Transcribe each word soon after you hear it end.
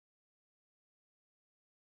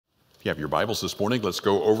If you have your Bibles this morning, let's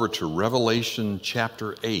go over to Revelation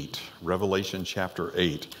chapter 8. Revelation chapter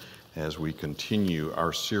 8, as we continue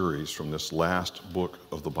our series from this last book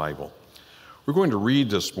of the Bible. We're going to read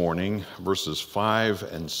this morning verses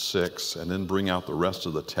 5 and 6, and then bring out the rest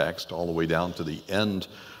of the text all the way down to the end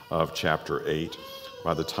of chapter 8.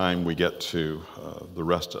 By the time we get to the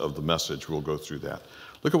rest of the message, we'll go through that.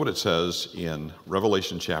 Look at what it says in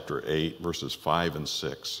Revelation chapter 8, verses 5 and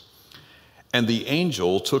 6. And the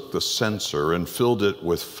angel took the censer and filled it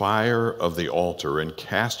with fire of the altar and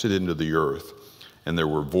cast it into the earth. And there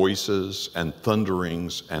were voices and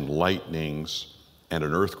thunderings and lightnings and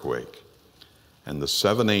an earthquake. And the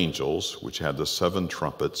seven angels, which had the seven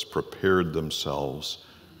trumpets, prepared themselves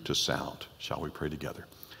to sound. Shall we pray together?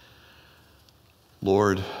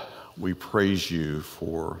 Lord, we praise you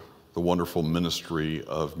for the wonderful ministry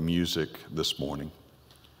of music this morning.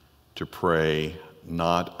 To pray,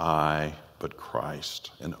 not I, but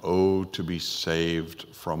Christ. And oh, to be saved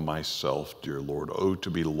from myself, dear Lord. Oh, to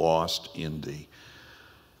be lost in thee.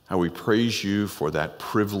 How we praise you for that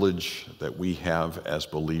privilege that we have as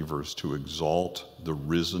believers to exalt the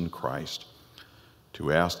risen Christ,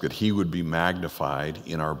 to ask that he would be magnified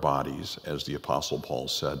in our bodies, as the Apostle Paul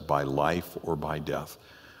said, by life or by death.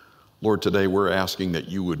 Lord, today we're asking that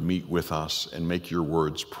you would meet with us and make your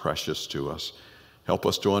words precious to us. Help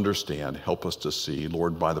us to understand, help us to see,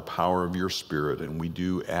 Lord, by the power of your Spirit, and we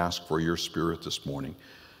do ask for your Spirit this morning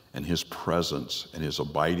and his presence and his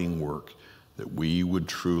abiding work, that we would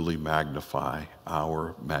truly magnify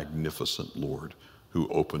our magnificent Lord who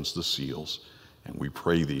opens the seals. And we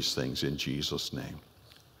pray these things in Jesus' name.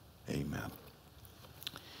 Amen.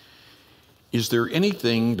 Is there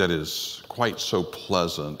anything that is quite so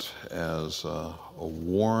pleasant as a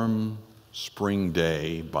warm spring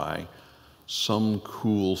day by some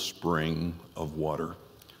cool spring of water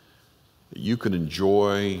that you can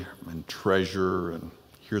enjoy and treasure and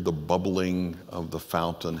hear the bubbling of the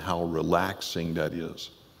fountain, how relaxing that is?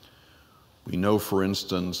 We know, for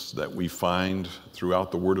instance, that we find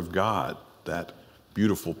throughout the Word of God that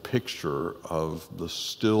beautiful picture of the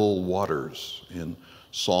still waters. In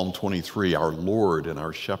Psalm 23, our Lord and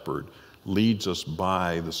our shepherd leads us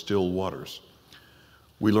by the still waters.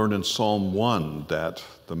 We learn in Psalm 1 that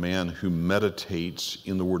the man who meditates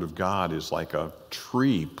in the Word of God is like a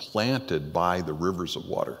tree planted by the rivers of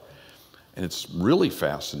water. And it's really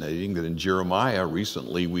fascinating that in Jeremiah,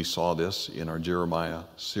 recently we saw this in our Jeremiah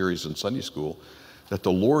series in Sunday school, that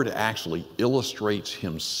the Lord actually illustrates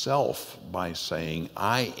himself by saying,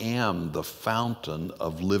 I am the fountain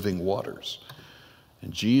of living waters.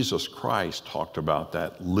 And Jesus Christ talked about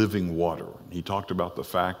that living water. He talked about the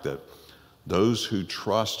fact that those who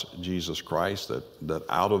trust Jesus Christ, that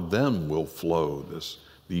out of them will flow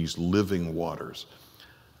these living waters.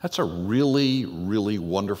 That's a really, really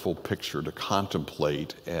wonderful picture to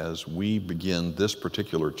contemplate as we begin this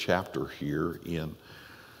particular chapter here in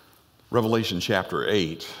Revelation chapter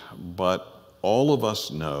 8. But all of us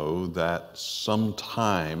know that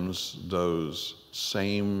sometimes those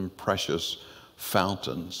same precious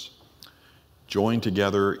fountains join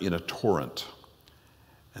together in a torrent.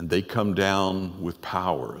 And they come down with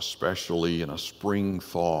power, especially in a spring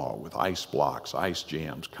thaw with ice blocks, ice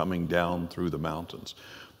jams coming down through the mountains.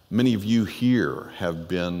 Many of you here have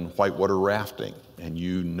been whitewater rafting, and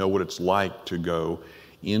you know what it's like to go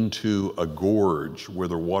into a gorge where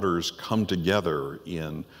the waters come together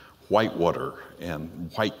in whitewater and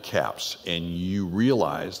whitecaps, and you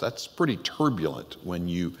realize that's pretty turbulent when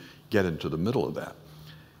you get into the middle of that.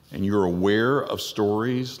 And you're aware of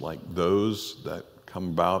stories like those that come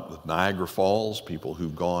about with Niagara Falls, people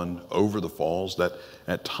who've gone over the falls, that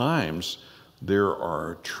at times there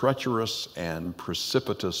are treacherous and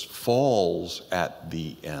precipitous falls at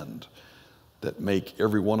the end that make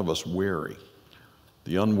every one of us wary.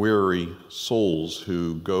 The unwary souls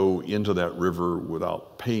who go into that river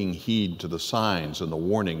without paying heed to the signs and the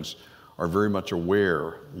warnings are very much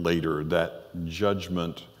aware later that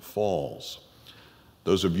judgment falls.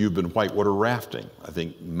 Those of you who've been whitewater rafting, I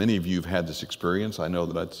think many of you have had this experience. I know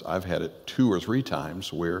that I've had it 2 or 3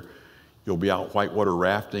 times where you'll be out whitewater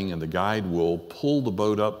rafting and the guide will pull the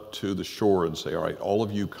boat up to the shore and say, all right, all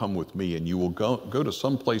of you come with me, and you will go to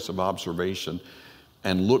some place of observation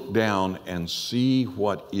and look down and see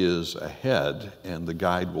what is ahead. And the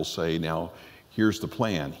guide will say, now, here's the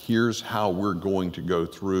plan. Here's how we're going to go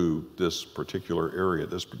through this particular area,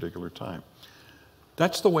 this particular time.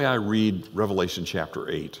 That's the way I read Revelation chapter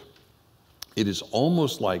 8. It is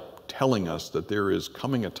almost like telling us that there is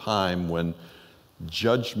coming a time when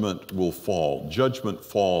judgment will fall. Judgment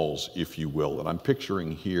falls, if you will. And I'm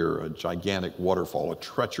picturing here a gigantic waterfall, a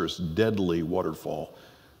treacherous, deadly waterfall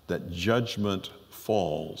that judgment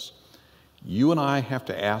falls. You and I have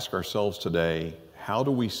to ask ourselves today, how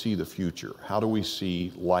do we see the future? How do we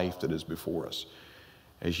see life that is before us?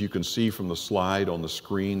 As you can see from the slide on the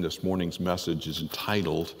screen, this morning's message is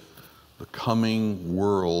entitled, The Coming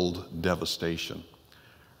World Devastation.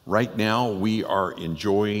 Right now, we are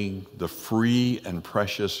enjoying the free and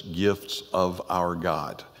precious gifts of our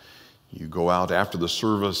God. You go out after the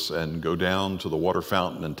service and go down to the water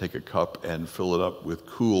fountain and take a cup and fill it up with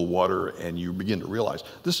cool water, and you begin to realize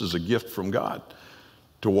this is a gift from God.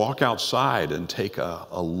 To walk outside and take a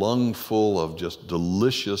lungful of just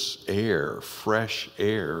delicious air, fresh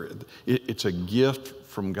air, it's a gift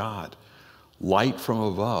from God. Light from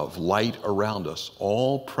above, light around us,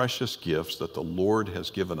 all precious gifts that the Lord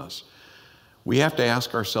has given us. We have to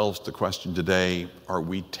ask ourselves the question today, are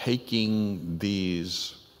we taking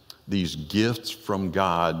these gifts from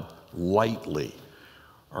God lightly?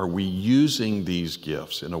 Are we using these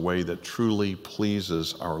gifts in a way that truly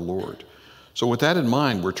pleases our Lord? So with that in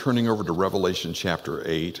mind, we're turning over to Revelation chapter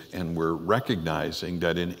 8, and we're recognizing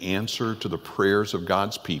that in answer to the prayers of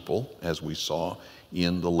God's people, as we saw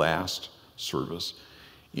in the last service,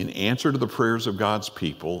 in answer to the prayers of God's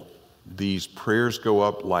people, these prayers go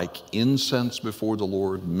up like incense before the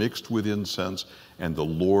Lord, mixed with incense, and the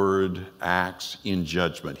Lord acts in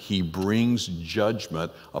judgment. He brings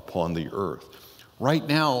judgment upon the earth. Right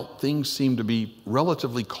now, things seem to be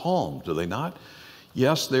relatively calm, do they not?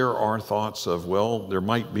 Yes, there are thoughts of, well, there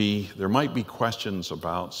might be questions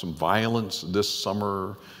about some violence this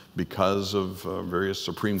summer because of various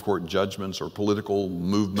Supreme Court judgments or political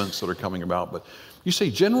movements that are coming about. But you say,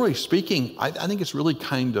 generally speaking, I think it's really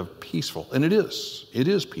kind of peaceful. And it is. It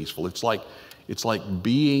is peaceful. It's like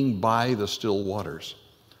being by the still waters.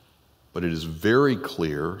 But it is very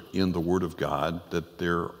clear in the Word of God that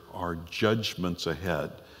there are judgments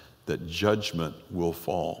ahead, that judgment will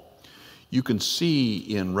fall. You can see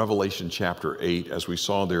in Revelation chapter 8, as we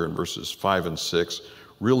saw there in verses 5 and 6,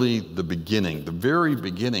 really the beginning, the very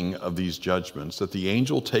beginning of these judgments, that the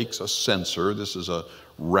angel takes a censer, this is a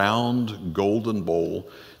round golden bowl,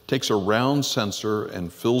 takes a round censer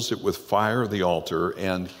and fills it with fire of the altar,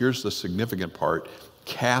 and here's the significant part,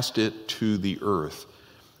 cast it to the earth.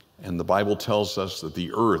 And the Bible tells us that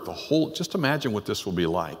the earth, just imagine what this will be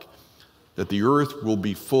like, that the earth will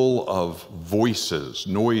be full of voices,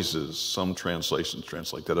 noises, some translations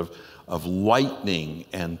translate that, of lightning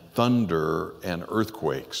and thunder and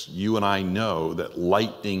earthquakes. You and I know that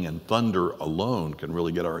lightning and thunder alone can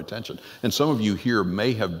really get our attention. And some of you here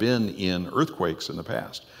may have been in earthquakes in the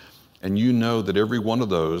past, and you know that every one of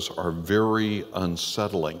those are very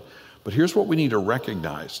unsettling. But here's what we need to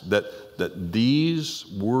recognize, that these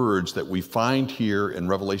words that we find here in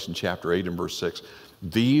Revelation chapter 8 and verse 6,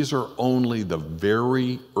 these are only the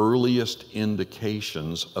very earliest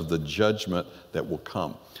indications of the judgment that will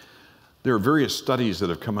come. There are various studies that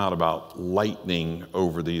have come out about lightning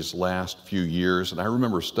over these last few years, and I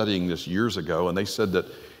remember studying this years ago, and they said that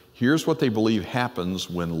here's what they believe happens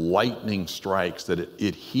when lightning strikes, that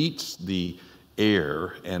it heats the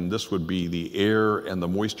air, and this would be the air and the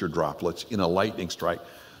moisture droplets in a lightning strike,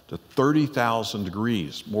 to 30,000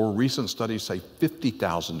 degrees. More recent studies say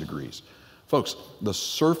 50,000 degrees. Folks, the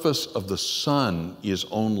surface of the sun is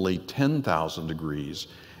only 10,000 degrees,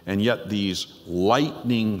 and yet these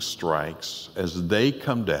lightning strikes, as they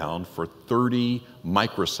come down for 30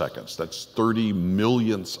 microseconds, that's 30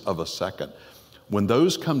 millionths of a second, when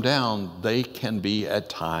those come down, they can be at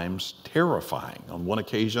times terrifying. On one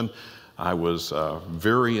occasion, I was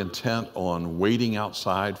very intent on waiting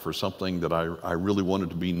outside for something that I really wanted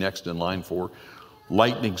to be next in line for.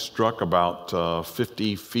 Lightning struck about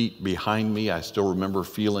 50 feet behind me. I still remember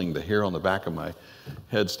feeling the hair on the back of my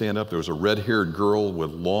head stand up. There was a red-haired girl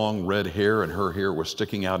with long red hair, and her hair was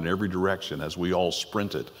sticking out in every direction as we all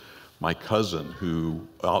sprinted. My cousin, who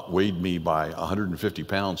outweighed me by 150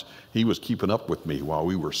 pounds, he was keeping up with me while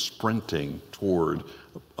we were sprinting toward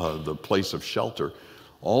the place of shelter.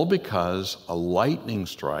 All because a lightning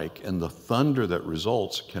strike and the thunder that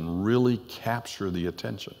results can really capture the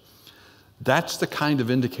attention. That's the kind of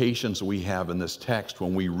indications we have in this text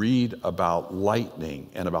when we read about lightning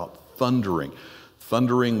and about thundering.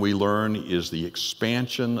 Thundering, we learn, is the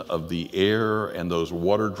expansion of the air and those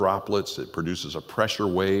water droplets. It produces a pressure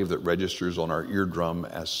wave that registers on our eardrum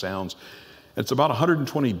as sounds. It's about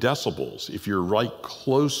 120 decibels. If you're right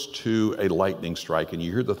close to a lightning strike and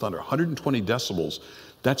you hear the thunder, 120 decibels,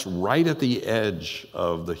 that's right at the edge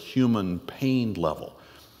of the human pain level.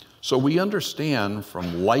 So we understand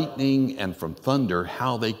from lightning and from thunder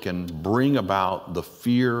how they can bring about the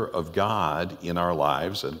fear of God in our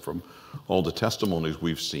lives, and from all the testimonies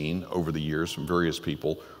we've seen over the years from various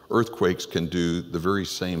people, earthquakes can do the very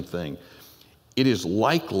same thing. It is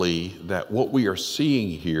likely that what we are seeing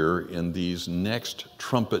here in these next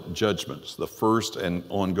trumpet judgments, the first and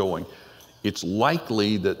ongoing, it's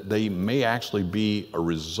likely that they may actually be a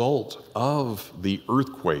result of the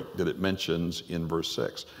earthquake that it mentions in verse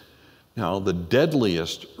 6. Now, the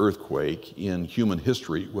deadliest earthquake in human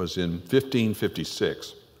history was in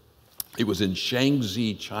 1556. It was in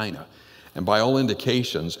Shaanxi, China. And by all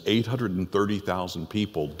indications, 830,000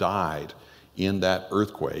 people died in that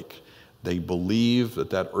earthquake. They believe that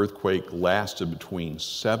that earthquake lasted between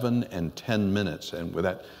 7 and 10 minutes. And with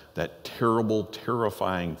that terrible,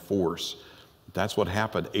 terrifying force, that's what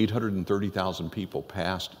happened. 830,000 people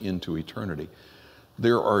passed into eternity.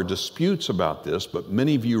 There are disputes about this, but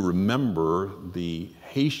many of you remember the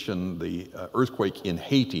earthquake in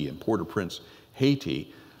Haiti, in Port-au-Prince,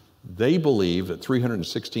 Haiti. They believe that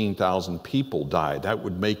 316,000 people died. That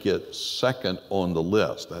would make it second on the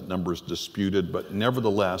list. That number is disputed, but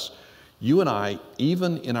nevertheless, you and I,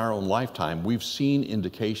 even in our own lifetime, we've seen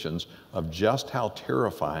indications of just how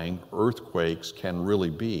terrifying earthquakes can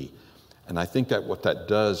really be. And I think that what that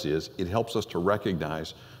does is it helps us to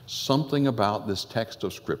recognize something about this text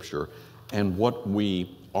of Scripture and what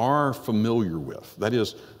we are familiar with. That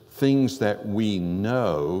is, things that we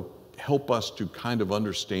know help us to kind of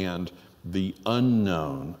understand the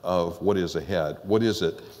unknown of what is ahead. What is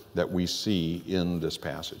it that we see in this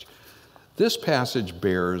passage? This passage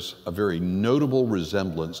bears a very notable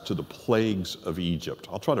resemblance to the plagues of Egypt.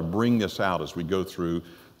 I'll try to bring this out as we go through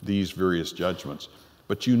these various judgments.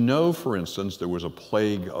 But you know, for instance, there was a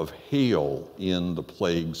plague of hail in the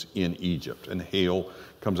plagues in Egypt, and hail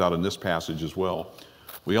comes out in this passage as well.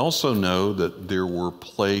 We also know that there were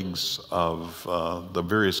plagues of the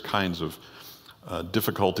various kinds of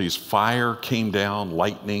difficulties. Fire came down,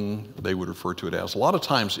 lightning, they would refer to it as. A lot of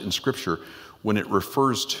times in Scripture, when it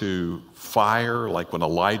refers to fire, like when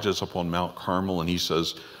Elijah's up on Mount Carmel and he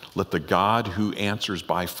says, "Let the God who answers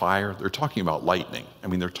by fire," they're talking about lightning. I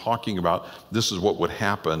mean, they're talking about this is what would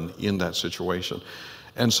happen in that situation.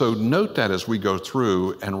 And so note that as we go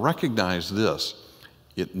through and recognize this.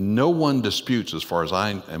 No one disputes, as far as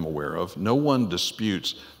I am aware of, no one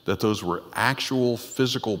disputes that those were actual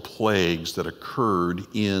physical plagues that occurred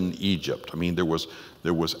in Egypt. I mean, there was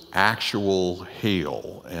actual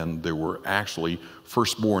hail, and there were actually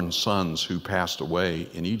firstborn sons who passed away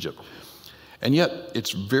in Egypt. And yet,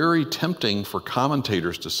 it's very tempting for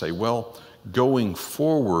commentators to say, well, going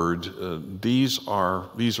forward, these are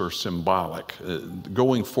symbolic.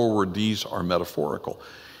 Going forward, these are metaphorical.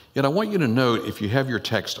 Yet I want you to note, if you have your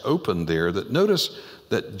text open there, that notice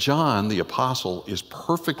that John, the apostle, is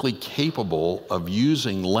perfectly capable of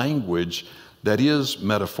using language that is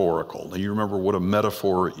metaphorical. Now, you remember what a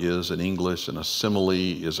metaphor is in English, and a simile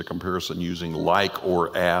is a comparison using like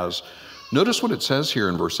or as. Notice what it says here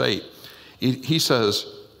in verse 8. He says,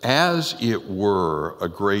 as it were a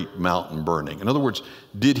great mountain burning. In other words,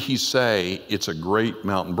 did he say it's a great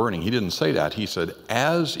mountain burning? He didn't say that. He said,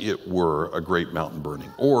 as it were a great mountain burning.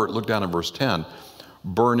 Or look down in verse 10,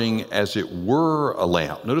 burning as it were a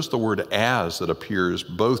lamp. Notice the word as that appears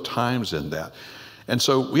both times in that. And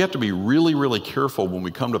so we have to be really, really careful when we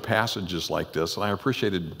come to passages like this. And I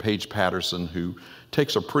appreciated Paige Patterson, who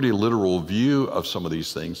takes a pretty literal view of some of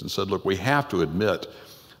these things and said, look, we have to admit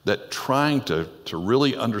that trying to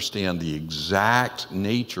really understand the exact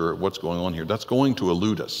nature of what's going on here, that's going to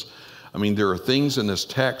elude us. I mean, there are things in this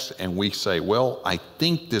text and we say, well, I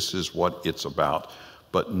think this is what it's about,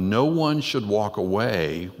 but no one should walk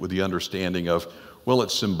away with the understanding of, well,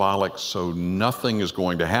 it's symbolic, so nothing is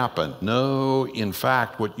going to happen. No, in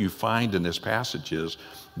fact, what you find in this passage is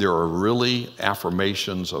there are really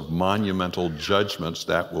affirmations of monumental judgments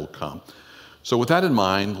that will come. So with that in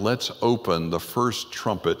mind, let's open the first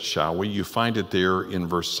trumpet, shall we? You find it there in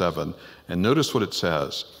verse 7. And notice what it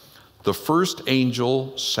says. The first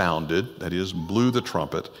angel sounded, that is, blew the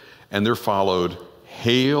trumpet, and there followed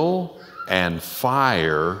hail and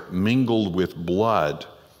fire mingled with blood,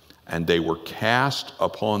 and they were cast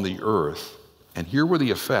upon the earth. And here were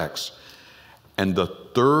the effects. And the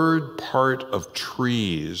third part of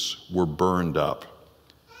trees were burned up,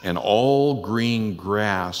 and all green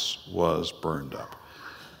grass was burned up.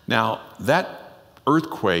 Now, that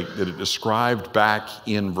earthquake that it described back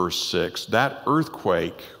in verse 6, that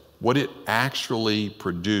earthquake, what it actually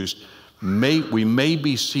produced, we may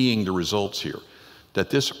be seeing the results here. That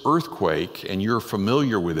this earthquake, and you're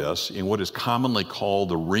familiar with this, in what is commonly called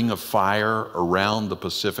the ring of fire around the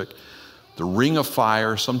Pacific, the ring of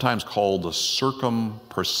fire, sometimes called the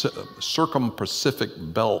circum-Pacific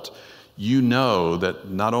belt, you know that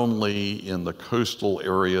not only in the coastal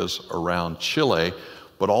areas around Chile,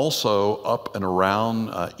 but also up and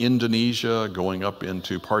around Indonesia, going up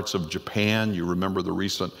into parts of Japan. You remember the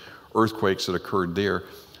recent earthquakes that occurred there.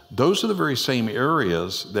 Those are the very same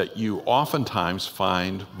areas that you oftentimes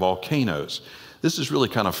find volcanoes. This is really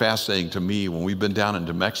kind of fascinating to me when we've been down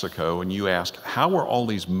into Mexico and you ask, how are all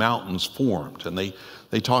these mountains formed? And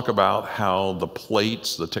they talk about how the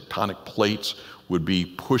plates, the tectonic plates, would be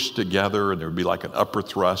pushed together and there would be like an upper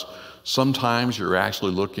thrust. Sometimes you're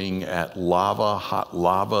actually looking at lava, hot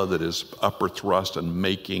lava that is upper thrust and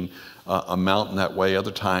making a mountain that way.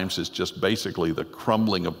 Other times it's just basically the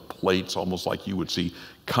crumbling of plates, almost like you would see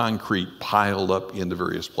concrete piled up into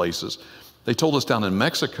various places. They told us down in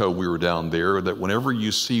Mexico, we were down there, that whenever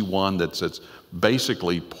you see one that's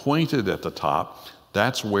basically pointed at the top,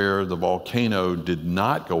 that's where the volcano did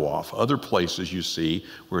not go off. Other places you see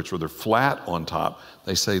where it's rather flat on top,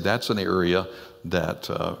 they say that's an area that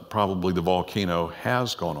probably the volcano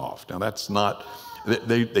has gone off. Now that's not,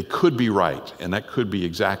 they could be right, and that could be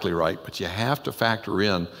exactly right, but you have to factor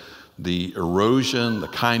in the erosion, the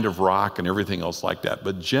kind of rock, and everything else like that.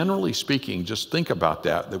 But generally speaking, just think about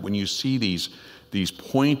that when you see these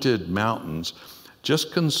pointed mountains,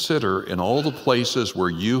 just consider in all the places where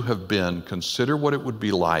you have been, consider what it would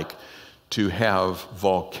be like to have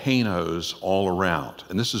volcanoes all around.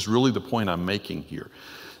 And this is really the point I'm making here,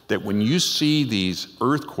 that when you see these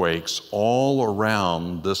earthquakes all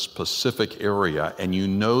around this Pacific area and you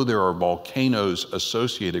know there are volcanoes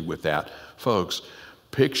associated with that, folks,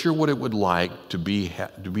 picture what it would like to be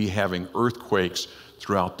having earthquakes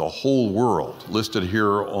throughout the whole world. Listed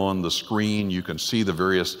here on the screen, you can see the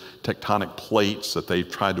various tectonic plates that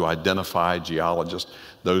they've tried to identify. Geologists,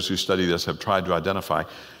 those who study this, have tried to identify.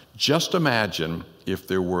 Just imagine if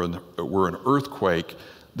there were an earthquake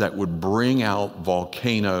that would bring out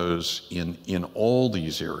volcanoes in all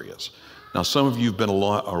these areas. Now, some of you have been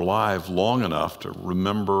alive long enough to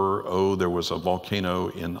remember, there was a volcano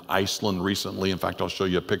in Iceland recently. In fact, I'll show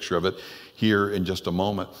you a picture of it here in just a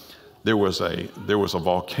moment. There was a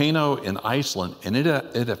volcano in Iceland, and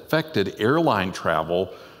it affected airline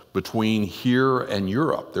travel between here and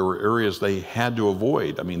Europe. There were areas they had to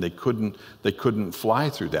avoid. I mean, they couldn't fly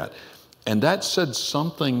through that. And that said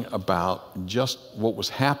something about just what was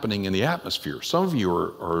happening in the atmosphere. Some of you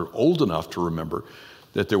are old enough to remember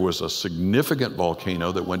that there was a significant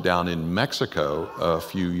volcano that went down in Mexico a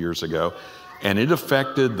few years ago, and it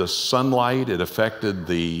affected the sunlight, it affected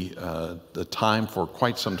the time for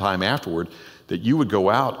quite some time afterward, that you would go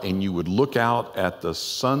out and you would look out at the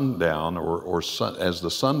sundown or sun, as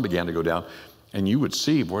the sun began to go down, and you would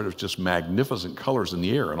see, boy, there's just magnificent colors in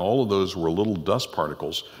the air, and all of those were little dust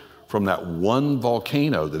particles from that one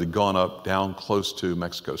volcano that had gone up down close to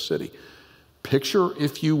Mexico City. Picture,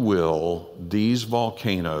 if you will, these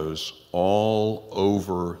volcanoes all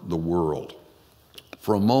over the world.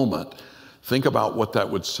 For a moment, think about what that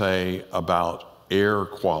would say about air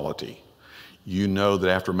quality. You know that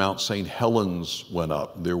after Mount St. Helens went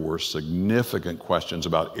up, there were significant questions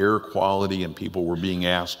about air quality, and people were being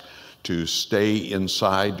asked to stay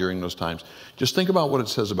inside during those times. Just think about what it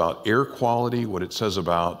says about air quality, what it says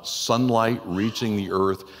about sunlight reaching the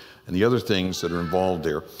earth, and the other things that are involved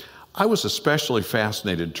there. I was especially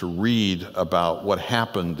fascinated to read about what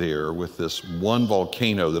happened there with this one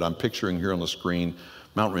volcano that I'm picturing here on the screen,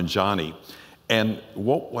 Mount Rinjani. And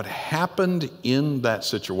what happened in that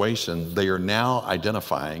situation, they are now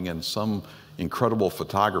identifying, and some incredible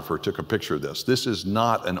photographer took a picture of this. This is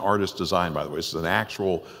not an artist design, by the way. This is an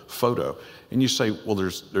actual photo. And you say, well,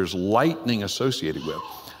 there's lightning associated with it.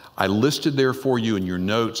 I listed there for you in your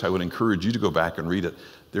notes. I would encourage you to go back and read it.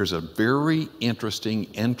 There's a very interesting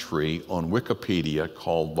entry on Wikipedia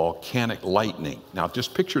called volcanic lightning. Now,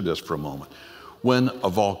 just picture this for a moment. When a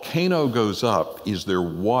volcano goes up, is there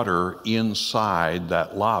water inside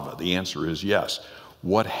that lava? The answer is yes.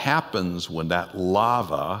 What happens when that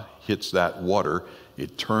lava hits that water?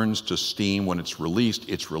 It turns to steam. When it's released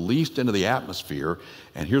into the atmosphere.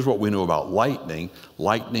 And here's what we know about lightning.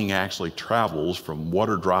 Lightning actually travels from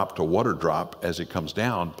water drop to water drop as it comes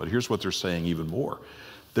down. But here's what they're saying even more.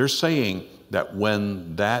 They're saying that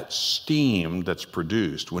when that steam that's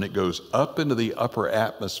produced, when it goes up into the upper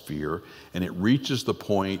atmosphere and it reaches the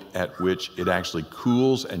point at which it actually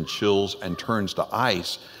cools and chills and turns to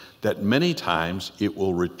ice, that many times it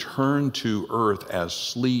will return to earth as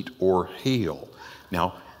sleet or hail.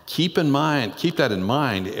 Now, keep that in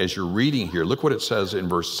mind as you're reading here. Look what it says in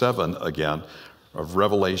verse 7 again of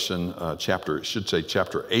Revelation chapter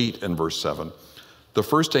 8 and verse 7. The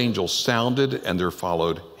first angel sounded, and there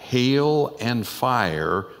followed hail and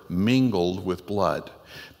fire mingled with blood.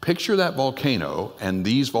 Picture that volcano and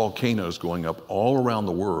these volcanoes going up all around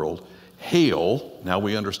the world. Hail, now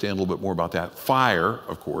we understand a little bit more about that. Fire,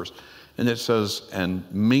 of course. And it says, and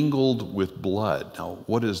mingled with blood. Now,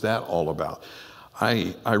 what is that all about?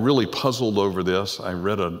 I really puzzled over this. I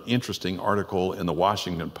read an interesting article in the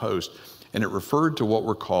Washington Post, and it referred to what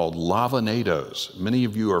were called lavanados. Many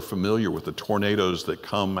of you are familiar with the tornadoes that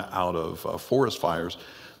come out of forest fires.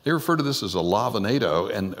 They refer to this as a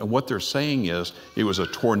lavanado, and what they're saying is it was a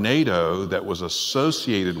tornado that was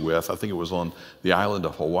associated with, I think it was on the island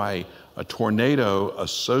of Hawaii, a tornado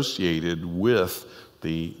associated with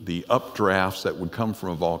the updrafts that would come from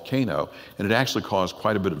a volcano, and it actually caused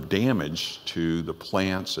quite a bit of damage to the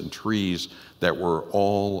plants and trees that were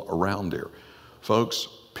all around there. Folks,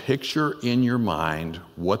 picture in your mind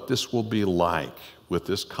what this will be like with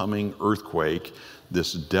this coming earthquake,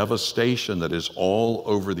 this devastation that is all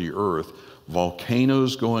over the earth,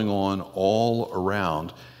 volcanoes going on all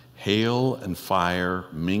around, hail and fire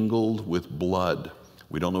mingled with blood.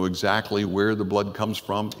 We don't know exactly where the blood comes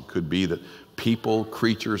from. It could be that people,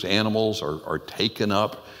 creatures, animals are taken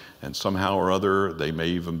up, and somehow or other they may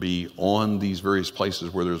even be on these various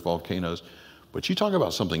places where there's volcanoes. But you talk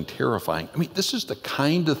about something terrifying. I mean, this is the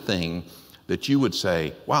kind of thing that you would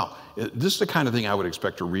say, wow, this is the kind of thing I would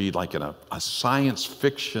expect to read like in a science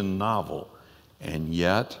fiction novel. And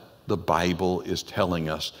yet the Bible is telling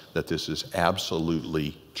us that this is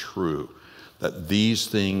absolutely true, that these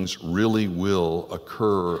things really will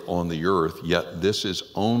occur on the earth, yet this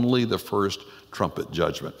is only the first trumpet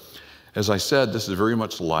judgment. As I said, this is very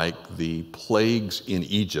much like the plagues in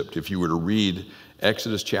Egypt. If you were to read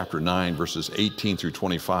Exodus chapter 9, verses 18 through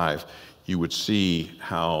 25, you would see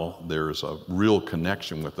how there's a real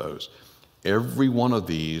connection with those. Every one of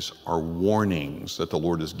these are warnings that the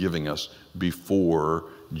Lord is giving us before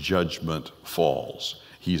judgment falls.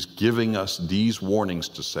 He's giving us these warnings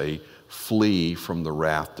to say, flee from the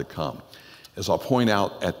wrath to come. As I'll point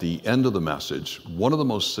out at the end of the message, one of the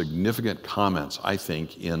most significant comments, I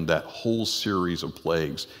think, in that whole series of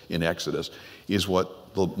plagues in Exodus is what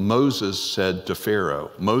Moses said to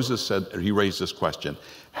Pharaoh. Moses said, he raised this question,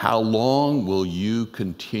 how long will you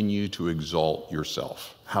continue to exalt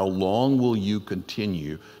yourself? How long will you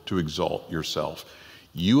continue to exalt yourself?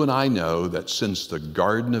 You and I know that since the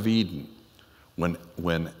Garden of Eden,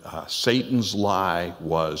 when Satan's lie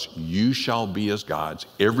was, you shall be as gods,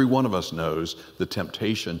 every one of us knows the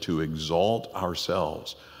temptation to exalt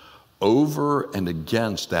ourselves. Over and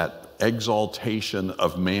against that exaltation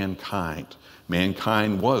of mankind,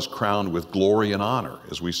 mankind was crowned with glory and honor,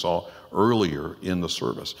 as we saw earlier in the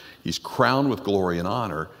service. He's crowned with glory and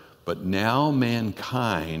honor, but now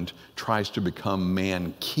mankind tries to become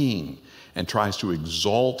man-king and tries to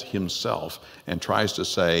exalt himself and tries to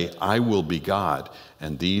say, I will be God.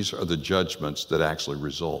 And these are the judgments that actually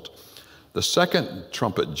result. The second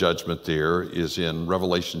trumpet judgment there is in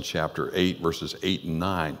Revelation chapter 8, verses 8 and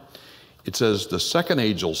 9. It says, the second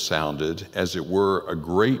angel sounded, as it were a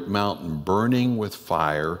great mountain burning with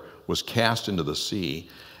fire was cast into the sea,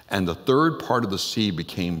 and the third part of the sea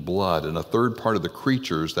became blood, and a third part of the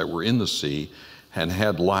creatures that were in the sea and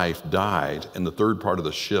had life died, and the third part of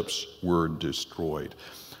the ships were destroyed.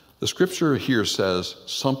 The scripture here says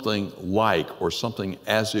something like, or something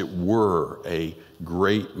as it were, a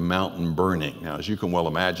great mountain burning. Now, as you can well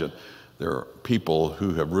imagine, there are people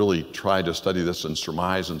who have really tried to study this and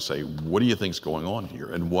surmise and say, what do you think's going on here?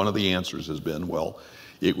 And one of the answers has been, well,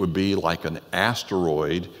 it would be like an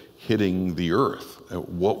asteroid hitting the earth.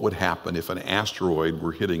 What would happen if an asteroid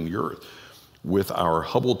were hitting the earth? With our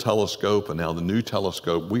Hubble telescope and now the new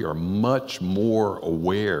telescope, we are much more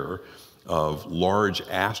aware of large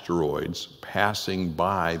asteroids passing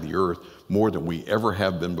by the earth more than we ever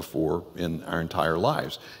have been before in our entire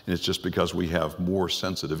lives. And it's just because we have more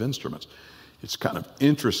sensitive instruments. It's kind of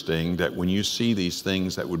interesting that when you see these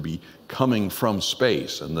things that would be coming from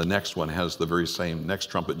space, and the next one has the very same,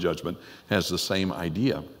 next trumpet judgment has the same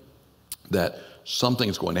idea, that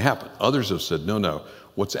something's going to happen. Others have said, no.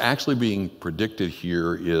 What's actually being predicted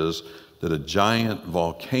here is that a giant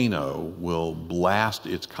volcano will blast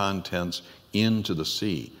its contents into the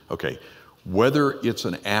sea. Okay, whether it's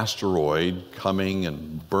an asteroid coming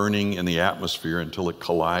and burning in the atmosphere until it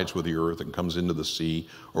collides with the earth and comes into the sea,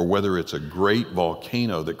 or whether it's a great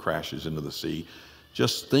volcano that crashes into the sea,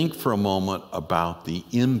 just think for a moment about the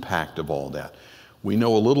impact of all that. We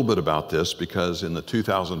know a little bit about this because in the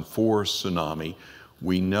 2004 tsunami,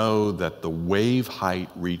 we know that the wave height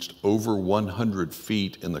reached over 100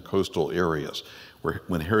 feet in the coastal areas.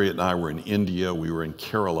 When Harriet and I were in India, we were in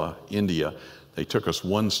Kerala, India, They took us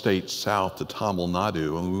one state south to Tamil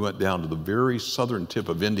Nadu, and we went down to the very southern tip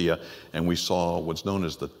of India, and we saw what's known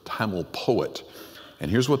as the Tamil poet. And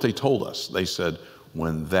here's what they told us. They said,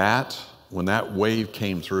 when that wave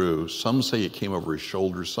came through, some say it came over his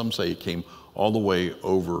shoulders, some say it came all the way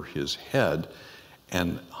over his head,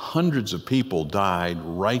 and hundreds of people died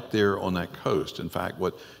right there on that coast. In fact,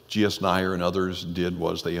 what G.S. Nair and others did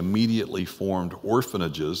was they immediately formed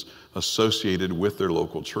orphanages associated with their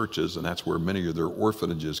local churches, and that's where many of their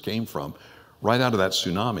orphanages came from, right out of that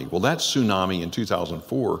tsunami. Well, that tsunami in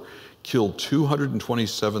 2004 killed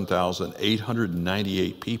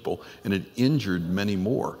 227,898 people, and it injured many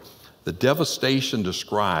more. The devastation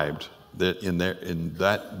described that in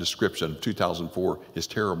that description of 2004 is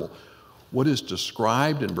terrible. What is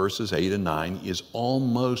described in verses 8 and 9 is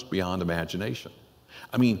almost beyond imagination.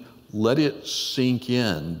 I mean, let it sink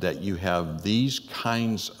in that you have these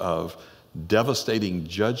kinds of devastating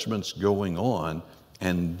judgments going on,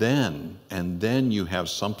 and then you have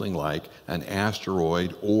something like an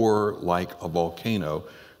asteroid or like a volcano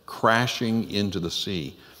crashing into the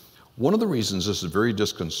sea. One of the reasons this is very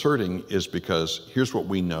disconcerting is because here's what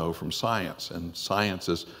we know from science, and science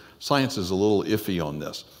is a little iffy on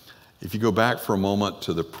this. If you go back for a moment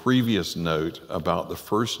to the previous note about the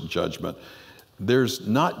first judgment, there's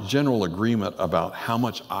not general agreement about how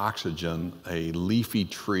much oxygen a leafy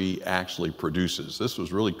tree actually produces. This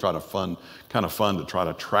was really kind of fun to try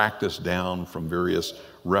to track this down from various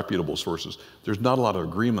reputable sources. There's not a lot of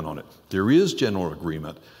agreement on it. There is general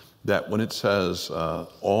agreement that when it says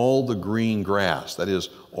all the green grass, that is,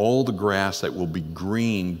 all the grass that will be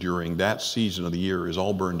green during that season of the year is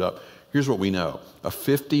all burned up. Here's what we know. A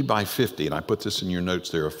 50 by 50, and I put this in your notes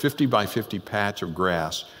there, a 50 by 50 patch of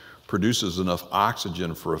grass produces enough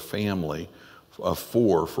oxygen for a family of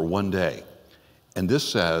 4 for one day. And this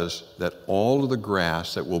says that all of the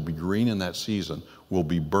grass that will be green in that season will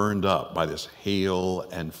be burned up by this hail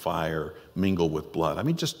and fire mingled with blood. I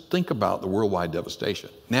mean, just think about the worldwide devastation.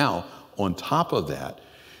 Now, on top of that,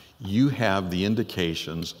 you have the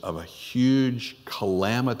indications of a huge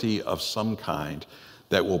calamity of some kind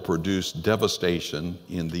that will produce devastation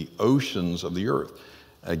in the oceans of the earth.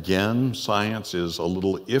 Again, science is a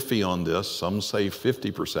little iffy on this. Some say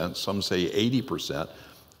 50%, some say 80%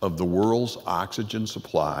 of the world's oxygen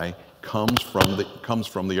supply comes from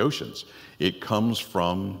the oceans. It comes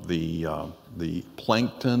from the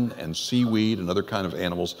plankton and seaweed and other kind of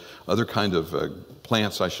animals, other kind of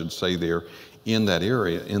plants, I should say, there in that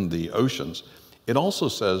area, in the oceans. It also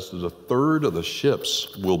says that a third of the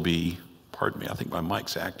ships will be, pardon me, I think my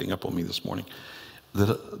mic's acting up on me this morning,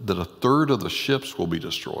 that a third of the ships will be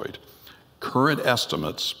destroyed. Current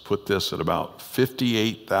estimates put this at about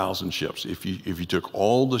 58,000 ships. If you took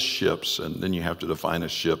all the ships, and then you have to define a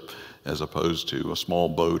ship as opposed to a small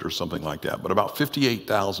boat or something like that, but about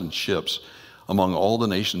 58,000 ships among all the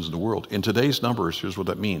nations in the world. In today's numbers, here's what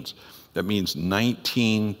that means. That means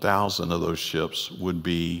 19,000 of those ships would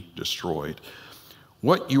be destroyed.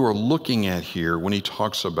 What you are looking at here when he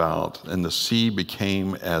talks about, and the sea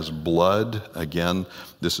became as blood, again,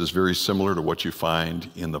 this is very similar to what you find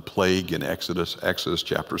in the plague in Exodus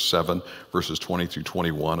chapter 7, verses 20 through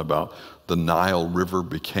 21, about the Nile River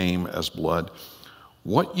became as blood.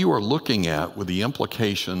 What you are looking at with the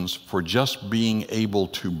implications for just being able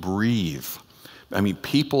to breathe. I mean,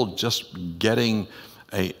 people just getting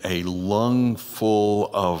a lung full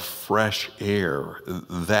of fresh air,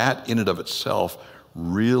 that in and of itself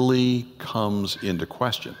really comes into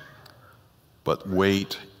question. But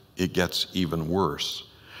wait, it gets even worse.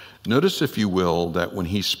 Notice, if you will, that when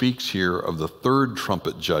he speaks here of the third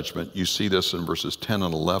trumpet judgment, you see this in verses 10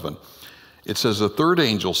 and 11. It says, the third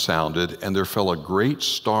angel sounded, and there fell a great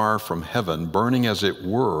star from heaven, burning as it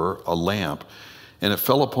were a lamp, and it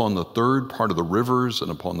fell upon the third part of the rivers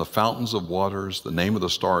and upon the fountains of waters. The name of the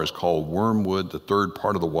star is called wormwood. The third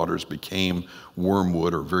part of the waters became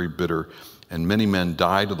wormwood, or very bitter, and many men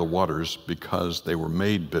died of the waters because they were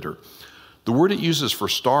made bitter. The word it uses for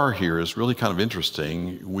star here is really kind of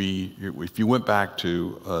interesting. If you went back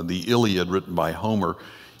to the Iliad written by Homer,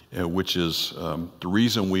 which is the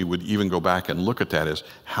reason we would even go back and look at that is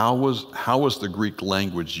how was the Greek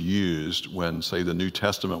language used when, say, the New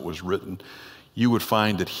Testament was written? You would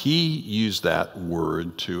find that he used that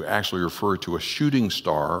word to actually refer to a shooting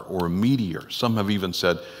star or a meteor. Some have even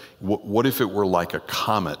said, what if it were like a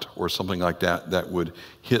comet or something like that that would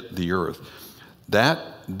hit the earth?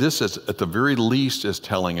 This is, at the very least, is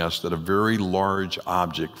telling us that a very large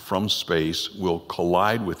object from space will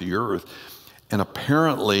collide with the earth. And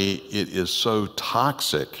apparently it is so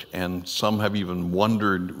toxic, and some have even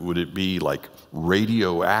wondered, would it be like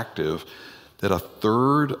radioactive, that a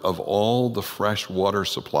third of all the fresh water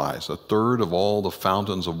supplies, a third of all the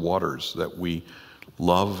fountains of waters that we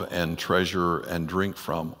love and treasure and drink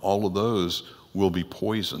from, all of those will be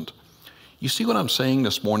poisoned. You see what I'm saying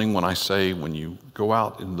this morning when I say when you go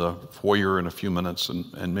out in the foyer in a few minutes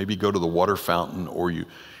and maybe go to the water fountain, or you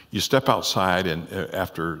step outside and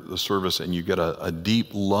after the service and you get a deep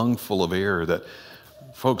lungful of air, that,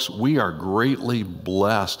 folks, we are greatly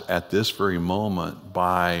blessed at this very moment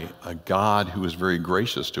by a God who is very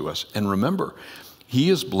gracious to us. And remember, he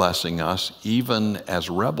is blessing us even as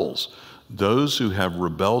rebels, those who have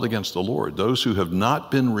rebelled against the Lord, those who have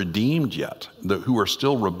not been redeemed yet, who are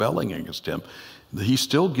still rebelling against him. He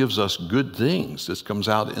still gives us good things. This comes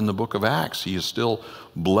out in the book of Acts. He is still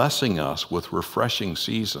blessing us with refreshing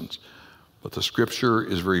seasons. But the scripture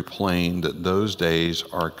is very plain that those days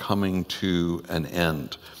are coming to an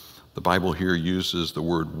end. The Bible here uses the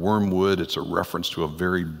word wormwood. It's a reference to a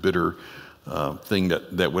very bitter thing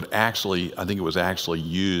that would actually, I think it was actually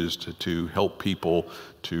used to help people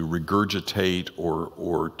to regurgitate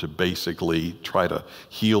or to basically try to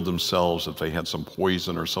heal themselves if they had some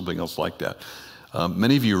poison or something else like that.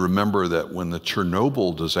 Many of you remember that when the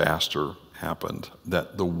Chernobyl disaster happened,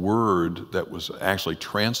 that the word that was actually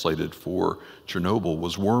translated for Chernobyl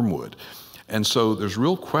was wormwood. And so there's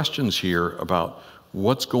real questions here about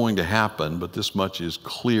what's going to happen, but this much is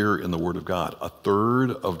clear in the Word of God. A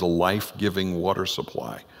third of the life-giving water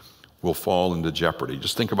supply will fall into jeopardy.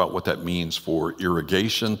 Just think about what that means for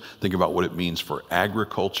irrigation. Think about what it means for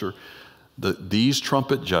agriculture. These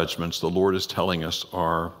trumpet judgments, the Lord is telling us,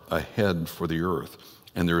 are ahead for the earth.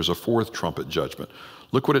 And there is a fourth trumpet judgment.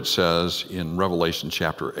 Look what it says in Revelation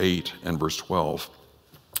chapter 8 and verse 12.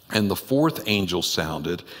 And the fourth angel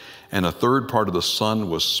sounded, and a third part of the sun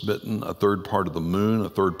was smitten, a third part of the moon, a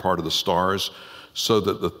third part of the stars, so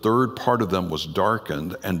that the third part of them was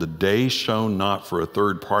darkened, and the day shone not for a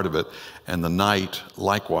third part of it, and the night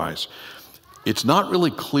likewise. It's not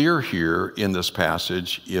really clear here in this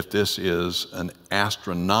passage if this is an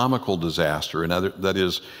astronomical disaster, and that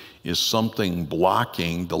is something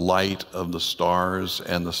blocking the light of the stars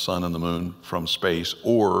and the sun and the moon from space,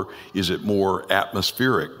 or is it more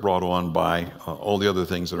atmospheric, brought on by all the other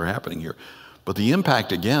things that are happening here? But the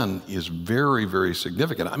impact, again, is very, very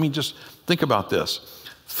significant. I mean, just think about this.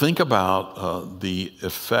 Think about the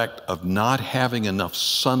effect of not having enough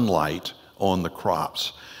sunlight on the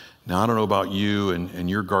crops. Now, I don't know about you and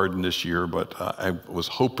your garden this year, but I was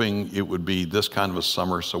hoping it would be this kind of a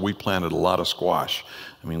summer, so we planted a lot of squash.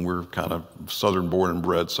 I mean, we're kind of southern born and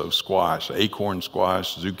bred, so squash, acorn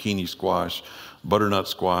squash, zucchini squash, butternut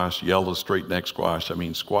squash, yellow straight neck squash. I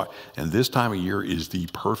mean, squash. And this time of year is the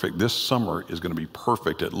perfect, this summer is going to be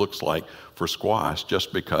perfect, it looks like, for squash,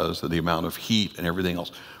 just because of the amount of heat and everything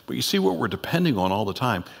else. But you see what we're depending on all the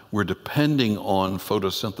time? We're depending on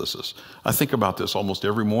photosynthesis. I think about this almost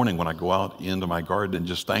every morning when I go out into my garden and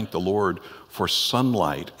just thank the Lord for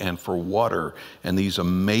sunlight and for water and these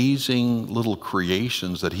amazing little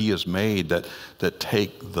creations that he has made that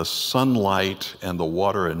take the sunlight and the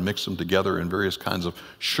water and mix them together in various kinds of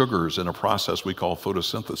sugars in a process we call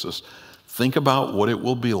photosynthesis. Think about what it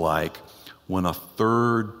will be like when a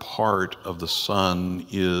third part of the sun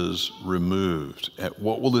is removed.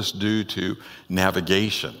 What will this do to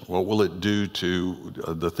navigation? What will it do to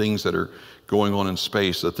the things that are going on in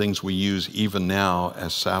space, the things we use even now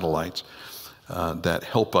as satellites that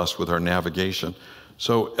help us with our navigation?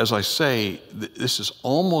 So as I say, this is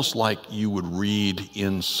almost like you would read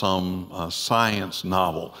in some science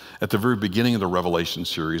novel. At the very beginning of the Revelation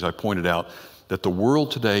series, I pointed out that the world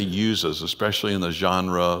today uses, especially in the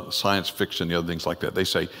genre science fiction, the other things like that, they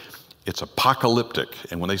say it's apocalyptic.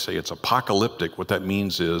 And when they say it's apocalyptic, what that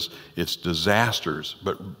means is it's disasters.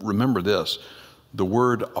 But remember this, the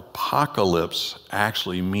word apocalypse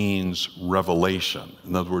actually means revelation.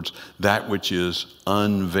 In other words, that which is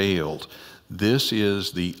unveiled. This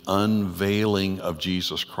is the unveiling of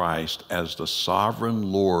Jesus Christ as the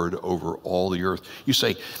sovereign Lord over all the earth. You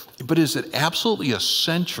say, but is it absolutely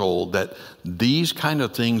essential that these kind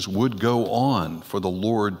of things would go on for the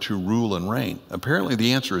Lord to rule and reign? Apparently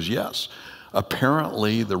the answer is yes.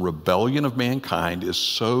 Apparently the rebellion of mankind is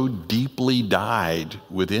so deeply dyed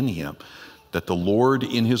within him that the Lord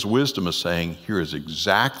in his wisdom is saying, here is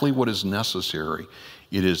exactly what is necessary.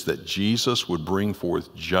 It is that Jesus would bring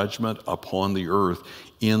forth judgment upon the earth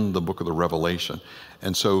in the book of the Revelation.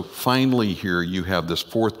 And so finally here you have this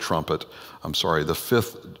fourth trumpet, the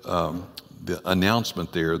fifth, the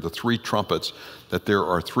announcement there, the three trumpets, that there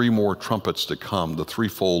are three more trumpets to come, the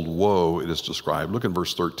threefold woe it is described. Look in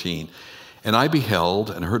verse 13. And I beheld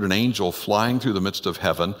and heard an angel flying through the midst of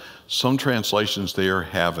heaven. Some translations there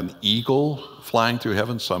have an eagle flying through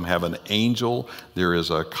heaven. Some have an angel. There is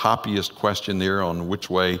a copyist question there on which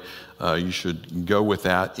way you should go with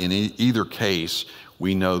that. In either case,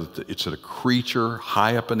 we know that it's a creature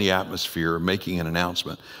high up in the atmosphere making an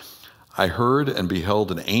announcement. I heard and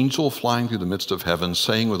beheld an angel flying through the midst of heaven,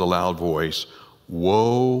 saying with a loud voice,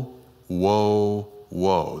 "Woe, woe,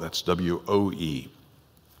 woe." That's W-O-E.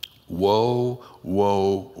 Woe,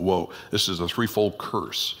 woe, woe. This is a threefold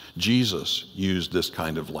curse. Jesus used this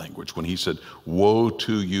kind of language when he said, "Woe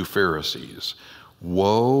to you, Pharisees."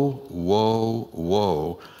 Woe, woe,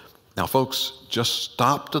 woe. Now, folks, just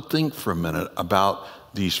stop to think for a minute about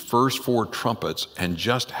these first four trumpets and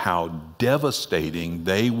just how devastating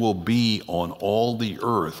they will be on all the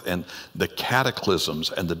earth, and the cataclysms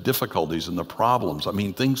and the difficulties and the problems. I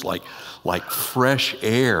mean, things like fresh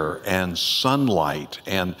air and sunlight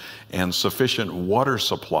and sufficient water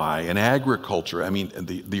supply and agriculture. I mean,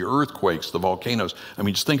 the earthquakes, the volcanoes. I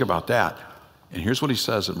mean, just think about that. And here's what he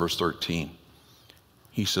says in verse 13.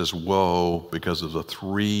 He says, "Woe," because of the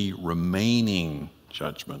three remaining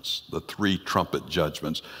judgments, the three trumpet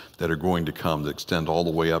judgments that are going to come, that extend all the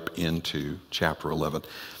way up into chapter 11.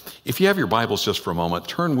 If you have your Bibles just for a moment,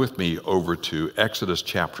 turn with me over to Exodus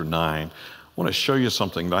chapter 9. I want to show you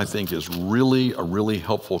something that I think is really a really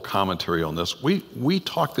helpful commentary on this. We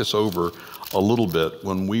talked this over a little bit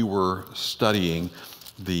when we were studying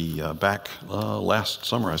the back last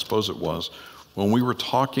summer, I suppose it was, when we were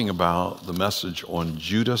talking about the message on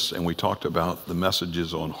Judas, and we talked about the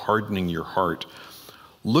messages on hardening your heart.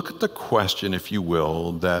 Look at the question, if you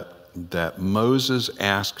will, that Moses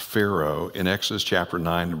asked Pharaoh in Exodus chapter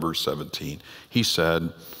 9 and verse 17. He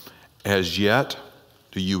said, "As yet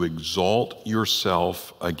do you exalt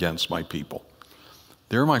yourself against my people?"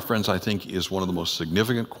 There, my friends, I think is one of the most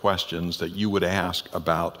significant questions that you would ask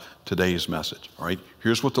about today's message. All right,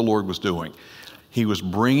 here's what the Lord was doing. He was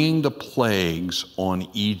bringing the plagues on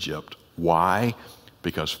Egypt. Why?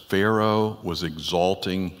 Because Pharaoh was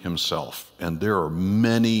exalting himself. And there are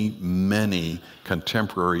many, many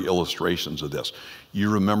contemporary illustrations of this. You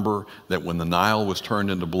remember that when the Nile was turned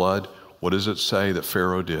into blood, what does it say that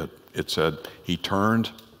Pharaoh did? It said he turned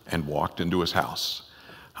and walked into his house.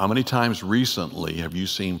 How many times recently have you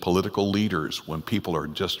seen political leaders, when people are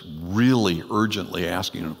just really urgently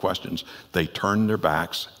asking them questions, they turn their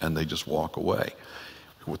backs and they just walk away?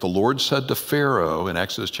 What the Lord said to Pharaoh in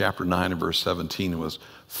Exodus chapter 9 and verse 17 was,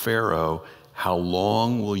 "Pharaoh, how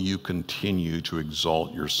long will you continue to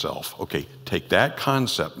exalt yourself?" Okay, take that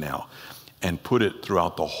concept now and put it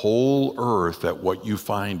throughout the whole earth, that what you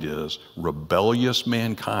find is rebellious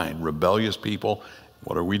mankind, rebellious people.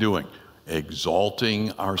 What are we doing?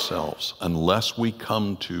 Exalting ourselves. Unless we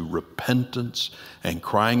come to repentance and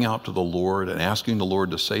crying out to the Lord and asking the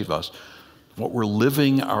Lord to save us, what we're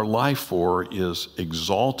living our life for is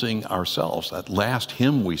exalting ourselves. That last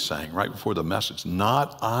hymn we sang right before the message,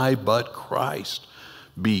 "Not I but Christ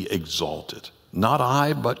be exalted." Not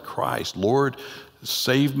I but Christ. Lord,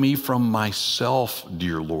 save me from myself,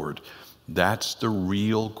 dear Lord. That's the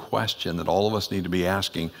real question that all of us need to be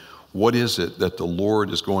asking. What is it that the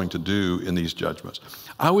Lord is going to do in these judgments?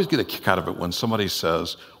 I always get a kick out of it when somebody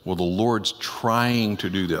says, "Well, the Lord's trying to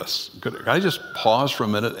do this." Could I just pause for a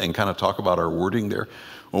minute and kind of talk about our wording there?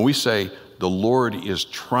 When we say the Lord is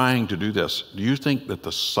trying to do this, do you think that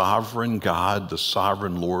the sovereign God, the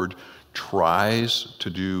sovereign Lord, tries to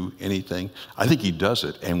do anything? I think he does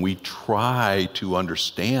it, and we try to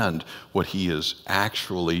understand what he is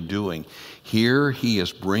actually doing. Here he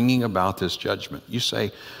is bringing about this judgment. You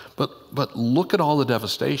say, but look at all the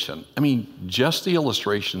devastation. I mean, just the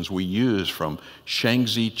illustrations we use from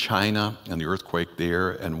Shaanxi, China, and the earthquake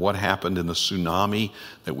there, and what happened in the tsunami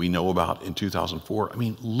that we know about in 2004. I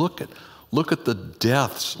mean, look at the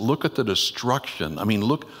deaths, look at the destruction. I mean,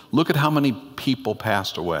 look at how many people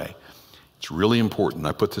passed away. It's really important.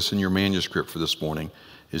 I put this in your manuscript for this morning.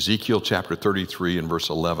 Ezekiel chapter 33 and verse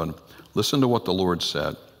 11. Listen to what the Lord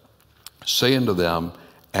said. "Say unto them,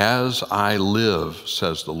 As I live,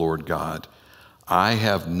 says the Lord God, I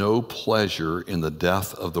have no pleasure in the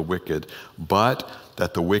death of the wicked, but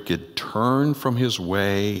that the wicked turn from his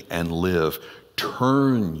way and live.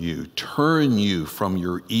 Turn you from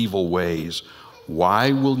your evil ways.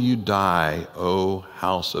 Why will you die, O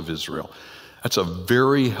house of Israel?" That's a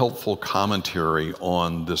very helpful commentary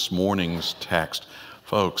on this morning's text.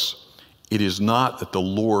 Folks, it is not that the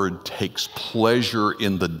Lord takes pleasure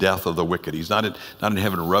in the death of the wicked. He's not in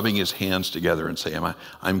heaven rubbing his hands together and saying,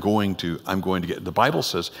 I'm going to get. The Bible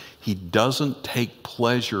says he doesn't take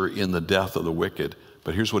pleasure in the death of the wicked,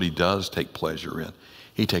 but here's what he does take pleasure in.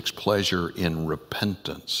 He takes pleasure in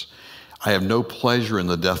repentance. I have no pleasure in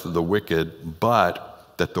the death of the wicked,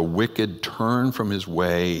 but that the wicked turn from his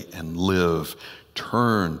way and live.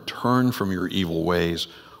 Turn from your evil ways.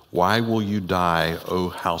 Why will you die, O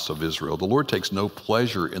house of Israel? The Lord takes no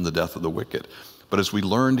pleasure in the death of the wicked. But as we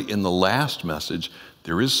learned in the last message,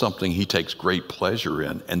 there is something he takes great pleasure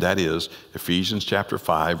in, and that is Ephesians chapter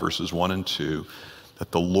 5, verses 1 and 2,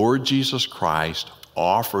 that the Lord Jesus Christ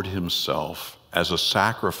offered himself as a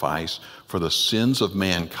sacrifice for the sins of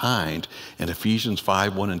mankind. And Ephesians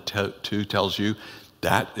 5, 1 and 2 tells you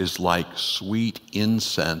that is like sweet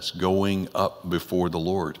incense going up before the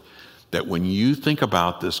Lord. That when you think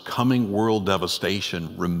about this coming world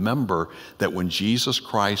devastation, remember that when Jesus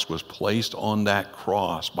Christ was placed on that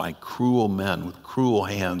cross by cruel men with cruel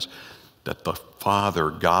hands, that the Father,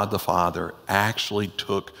 God the Father, actually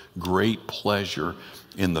took great pleasure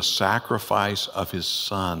in the sacrifice of his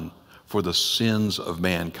Son for the sins of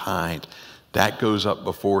mankind. That goes up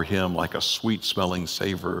before him like a sweet-smelling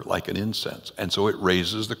savor, like an incense. And so it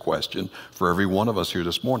raises the question for every one of us here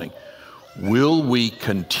this morning. Will we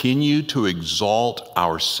continue to exalt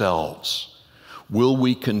ourselves? Will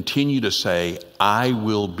we continue to say, I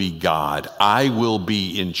will be God, I will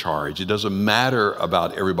be in charge. It doesn't matter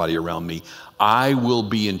about everybody around me. I will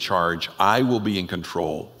be in charge, I will be in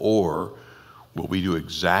control. Or will we do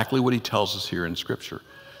exactly what he tells us here in Scripture?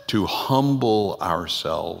 To humble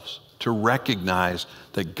ourselves, to recognize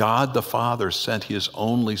that God the Father sent his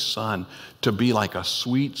only Son to be like a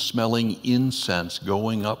sweet-smelling incense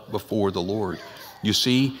going up before the Lord. You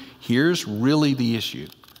see, here's really the issue.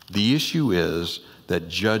 The issue is that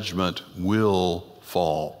judgment will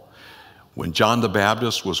fall. When John the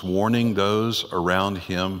Baptist was warning those around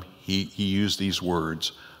him, he used these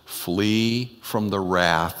words, flee from the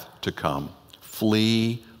wrath to come.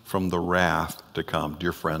 Flee from the wrath to come.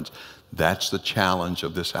 Dear friends, that's the challenge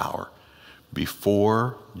of this hour.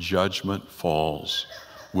 Before judgment falls,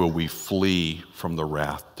 will we flee from the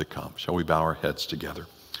wrath to come? Shall we bow our heads together?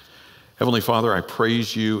 Heavenly Father, I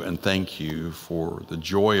praise you and thank you for the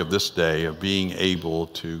joy of this day of being able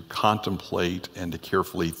to contemplate and to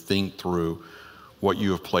carefully think through what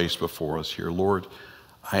you have placed before us here. Lord,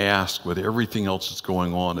 I ask with everything else that's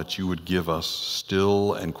going on that you would give us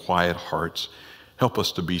still and quiet hearts. Help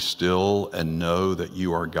us to be still and know that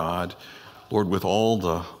you are God. Lord, with all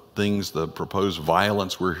the things, the proposed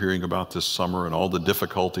violence we're hearing about this summer and all the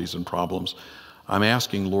difficulties and problems, I'm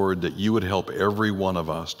asking, Lord, that you would help every one of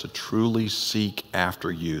us to truly seek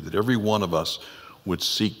after you, that every one of us would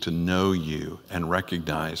seek to know you and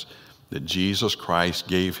recognize that Jesus Christ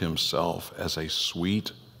gave himself as a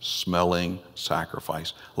sweet-smelling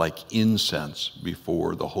sacrifice, like incense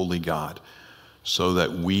before the holy God, so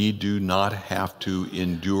that we do not have to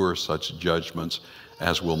endure such judgments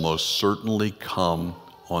as will most certainly come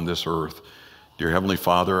on this earth. Dear Heavenly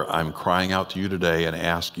Father, I'm crying out to you today and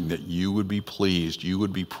asking that you would be pleased, you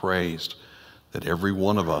would be praised, that every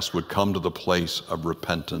one of us would come to the place of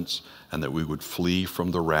repentance and that we would flee from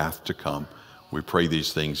the wrath to come. We pray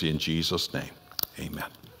these things in Jesus' name. Amen.